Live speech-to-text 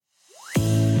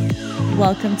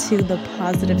welcome to the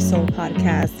Positive Soul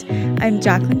Podcast. I'm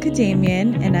Jacqueline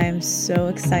Kadamian, and I'm so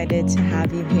excited to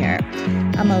have you here.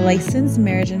 I'm a licensed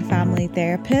marriage and family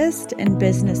therapist and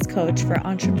business coach for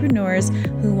entrepreneurs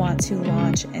who want to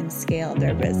launch and scale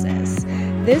their business.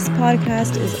 This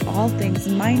podcast is all things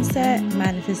mindset,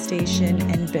 manifestation,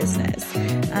 and business.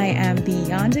 I am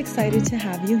beyond excited to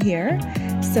have you here,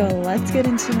 so let's get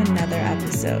into another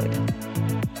episode.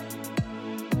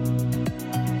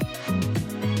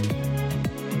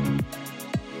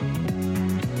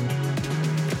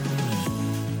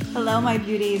 Hello, my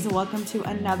beauties. Welcome to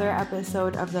another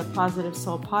episode of the Positive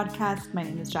Soul Podcast. My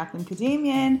name is Jacqueline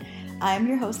Kadamian. I'm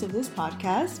your host of this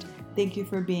podcast. Thank you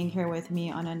for being here with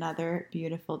me on another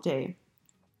beautiful day.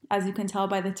 As you can tell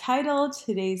by the title,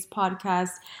 today's podcast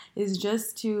is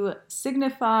just to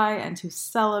signify and to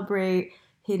celebrate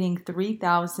hitting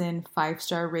 3,000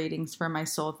 5-star ratings for my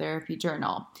soul therapy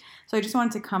journal. So I just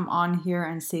wanted to come on here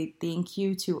and say thank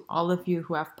you to all of you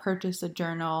who have purchased a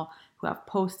journal, who have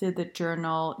posted the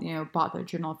journal, bought the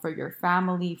journal for your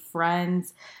family,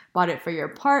 friends, bought it for your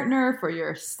partner, for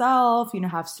yourself,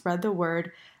 have spread the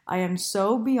word. I am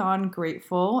so beyond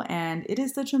grateful, and it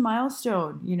is such a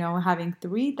milestone, having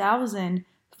 3,000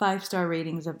 5-star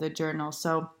ratings of the journal.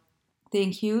 So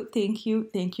thank you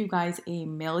guys a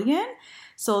million.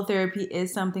 Soul therapy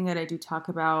is something that I do talk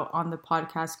about on the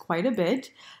podcast quite a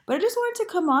bit, but I just wanted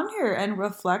to come on here and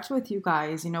reflect with you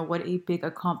guys, what a big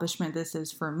accomplishment this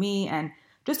is for me and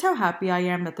just how happy I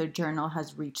am that the journal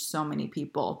has reached so many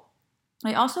people.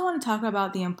 I also want to talk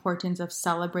about the importance of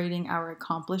celebrating our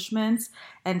accomplishments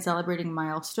and celebrating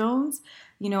milestones.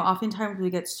 Oftentimes we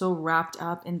get so wrapped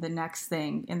up in the next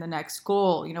thing, in the next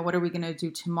goal. What are we going to do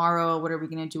tomorrow? What are we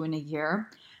going to do in a year?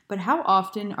 But how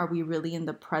often are we really in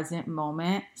the present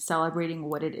moment celebrating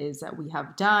what it is that we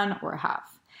have done or have?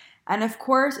 And of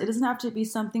course, it doesn't have to be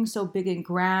something so big and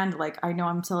grand. Like, I know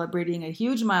I'm celebrating a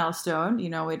huge milestone.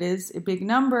 It is a big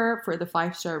number for the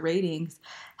 5-star ratings.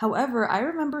 However, I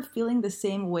remember feeling the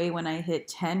same way when I hit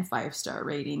 10 5-star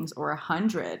ratings or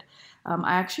 100.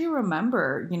 I actually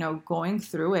remember, going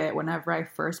through it whenever I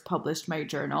first published my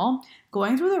journal,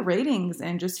 going through the ratings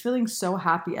and just feeling so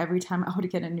happy every time I would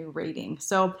get a new rating.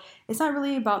 So it's not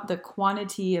really about the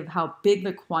quantity of how big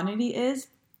the quantity is,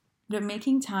 but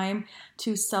making time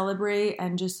to celebrate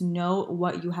and just know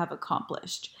what you have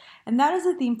accomplished. And that is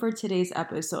the theme for today's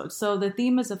episode. So the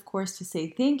theme is, of course, to say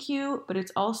thank you, but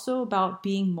it's also about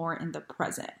being more in the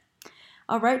present.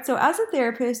 All right, so as a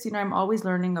therapist, I'm always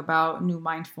learning about new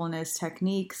mindfulness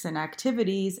techniques and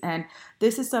activities, and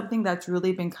this is something that's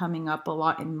really been coming up a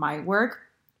lot in my work,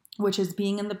 which is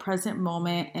being in the present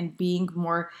moment and being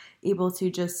more able to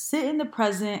just sit in the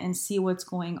present and see what's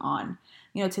going on.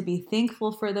 To be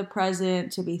thankful for the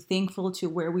present, to be thankful to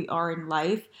where we are in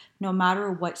life, no matter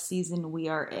what season we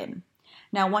are in.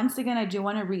 Now, once again, I do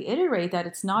want to reiterate that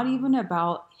it's not even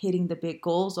about hitting the big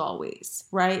goals always,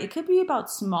 right? It could be about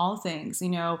small things.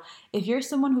 If you're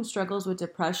someone who struggles with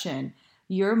depression,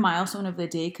 your milestone of the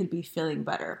day could be feeling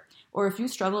better. Or if you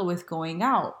struggle with going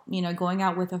out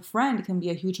with a friend can be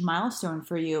a huge milestone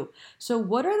for you. So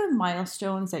what are the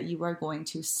milestones that you are going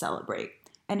to celebrate?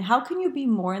 And how can you be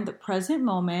more in the present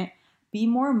moment, be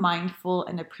more mindful,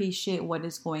 and appreciate what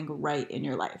is going right in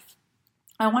your life?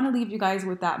 I want to leave you guys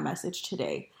with that message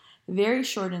today. Very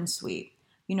short and sweet.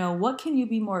 What can you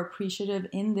be more appreciative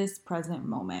in this present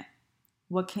moment?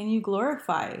 What can you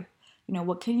glorify?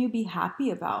 What can you be happy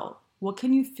about? What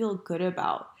can you feel good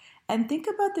about? And think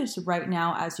about this right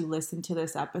now as you listen to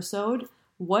this episode.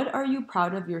 What are you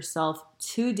proud of yourself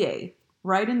today,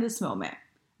 right in this moment?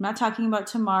 I'm not talking about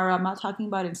tomorrow. I'm not talking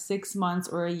about in 6 months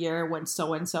or a year when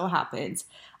so-and-so happens.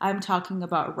 I'm talking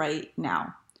about right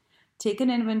now. Take an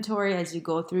inventory as you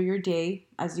go through your day,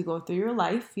 as you go through your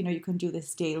life. You can do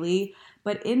this daily.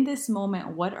 But in this moment,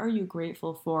 what are you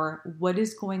grateful for? What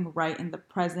is going right in the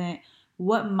present?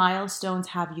 What milestones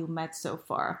have you met so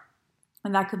far?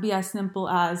 And that could be as simple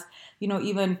as,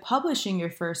 even publishing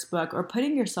your first book or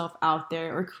putting yourself out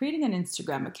there or creating an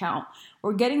Instagram account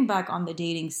or getting back on the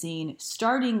dating scene,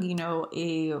 starting,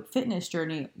 a fitness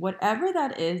journey, whatever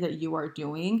that is that you are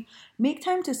doing, make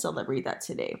time to celebrate that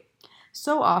today.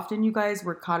 So often, you guys,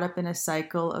 we're caught up in a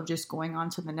cycle of just going on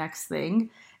to the next thing.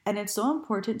 And it's so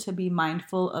important to be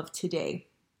mindful of today,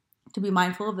 to be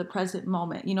mindful of the present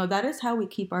moment. That is how we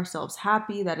keep ourselves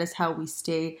happy. That is how we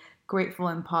stay grateful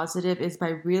and positive, is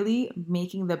by really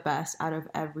making the best out of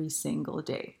every single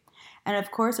day. And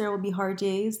of course, there will be hard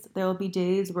days. There will be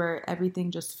days where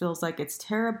everything just feels like it's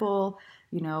terrible,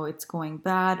 it's going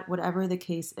bad, whatever the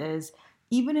case is.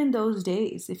 Even in those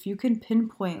days, if you can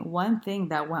pinpoint one thing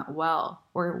that went well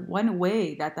or one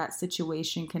way that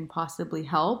situation can possibly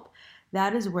help,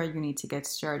 that is where you need to get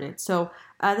started. So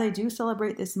as I do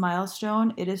celebrate this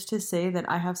milestone, it is to say that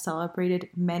I have celebrated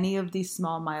many of these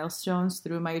small milestones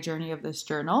through my journey of this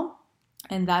journal.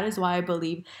 And that is why I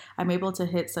believe I'm able to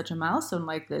hit such a milestone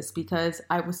like this, because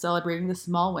I was celebrating the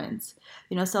small wins,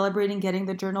 celebrating getting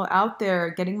the journal out there,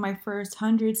 getting my first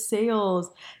 100 sales,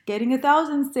 getting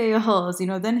 1,000 sales,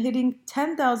 then hitting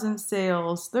 10,000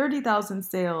 sales, 30,000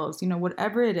 sales,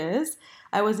 whatever it is.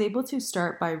 I was able to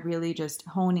start by really just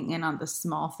honing in on the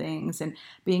small things and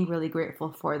being really grateful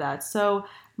for that. So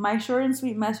my short and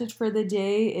sweet message for the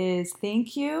day is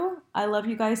thank you. I love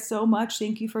you guys so much.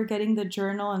 Thank you for getting the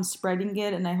journal and spreading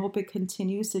it, and I hope it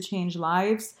continues to change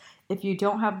lives. If you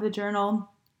don't have the journal,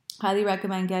 highly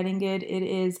recommend getting it. It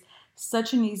is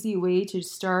such an easy way to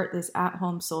start this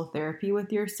at-home soul therapy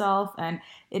with yourself, and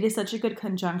it is such a good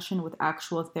conjunction with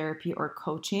actual therapy or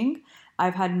coaching.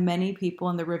 I've had many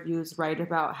people in the reviews write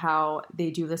about how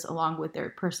they do this along with their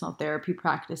personal therapy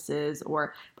practices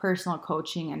or personal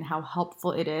coaching and how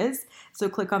helpful it is. So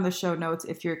click on the show notes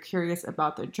if you're curious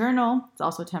about the journal. It's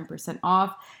also 10%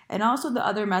 off. And also the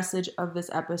other message of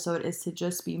this episode is to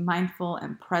just be mindful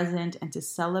and present and to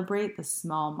celebrate the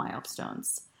small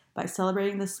milestones. By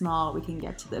celebrating the small, we can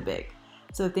get to the big.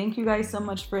 So thank you guys so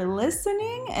much for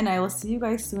listening, and I will see you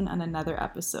guys soon on another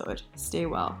episode. Stay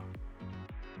well.